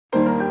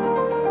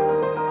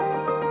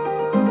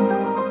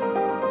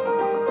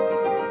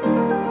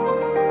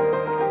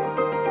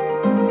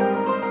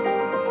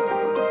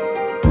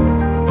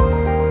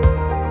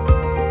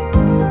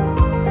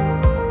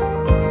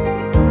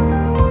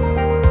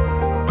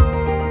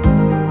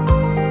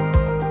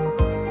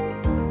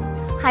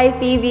Hi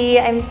Phoebe,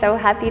 I'm so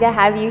happy to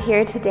have you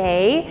here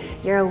today.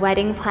 You're a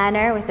wedding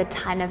planner with a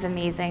ton of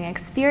amazing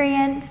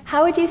experience.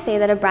 How would you say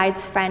that a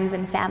bride's friends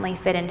and family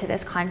fit into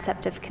this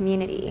concept of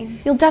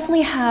community? You'll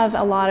definitely have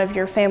a lot of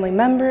your family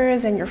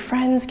members and your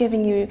friends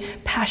giving you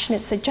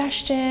passionate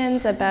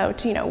suggestions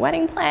about,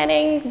 wedding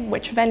planning,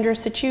 which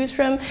vendors to choose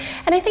from.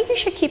 And I think you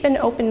should keep an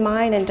open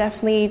mind and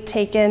definitely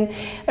take in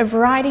a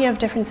variety of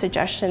different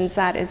suggestions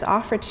that is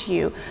offered to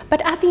you.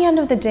 But at the end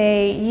of the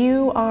day,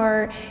 you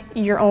are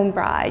your own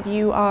bride.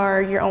 You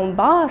are your own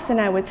boss, and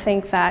I would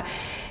think that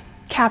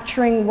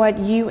capturing what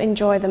you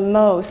enjoy the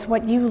most,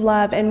 what you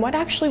love, and what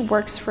actually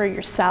works for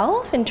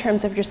yourself in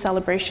terms of your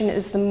celebration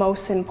is the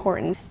most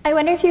important. I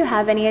wonder if you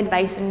have any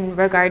advice in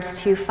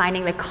regards to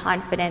finding the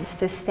confidence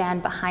to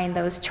stand behind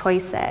those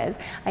choices.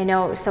 I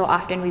know so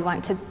often we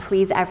want to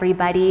please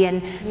everybody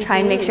and try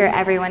and make sure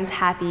everyone's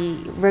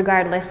happy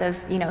regardless of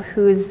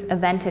whose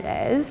event it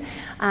is.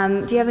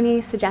 Do you have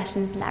any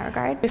suggestions in that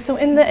regard? So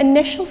in the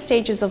initial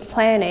stages of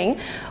planning,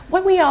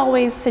 what we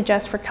always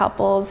suggest for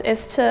couples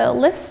is to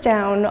list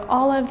down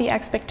all of the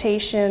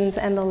expectations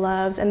and the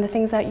loves and the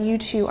things that you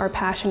two are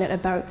passionate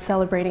about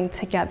celebrating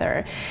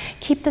together.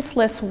 Keep this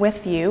list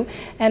with you,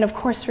 and of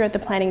course throughout the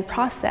planning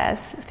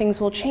process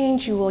things will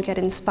change, you will get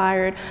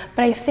inspired,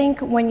 but I think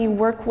when you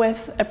work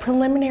with a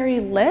preliminary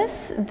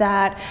list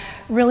that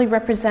really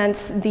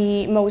represents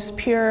the most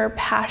pure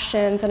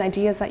passions and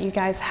ideas that you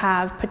guys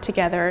have put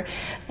together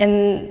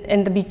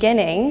in the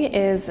beginning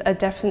is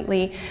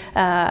definitely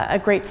a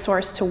great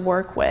source to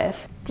work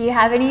with. Do you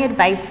have any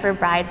advice for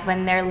brides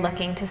when they're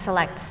looking to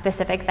select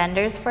specific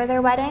vendors for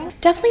their wedding?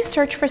 Definitely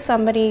search for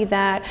somebody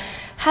that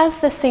has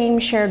the same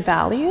shared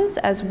values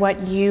as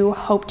what you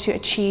hope to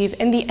achieve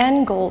in the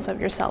end goals of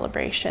your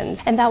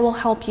celebrations. And that will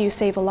help you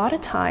save a lot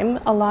of time,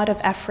 a lot of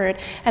effort,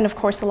 and of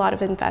course a lot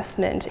of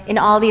investment. In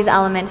all these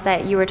elements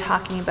that you were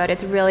talking about,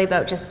 it's really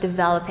about just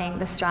developing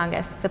the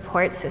strongest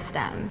support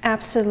system.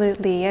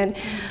 Absolutely. And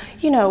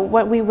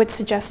what we would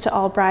suggest to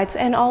all brides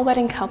and all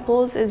wedding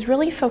couples is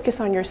really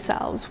focus on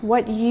yourselves,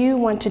 what you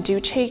want to do,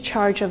 take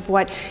charge of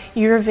what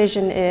your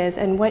vision is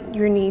and what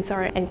your needs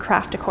are, and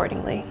craft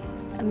accordingly.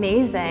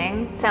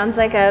 Amazing. Sounds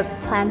like a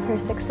plan for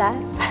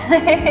success.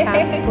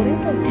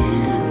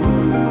 Absolutely.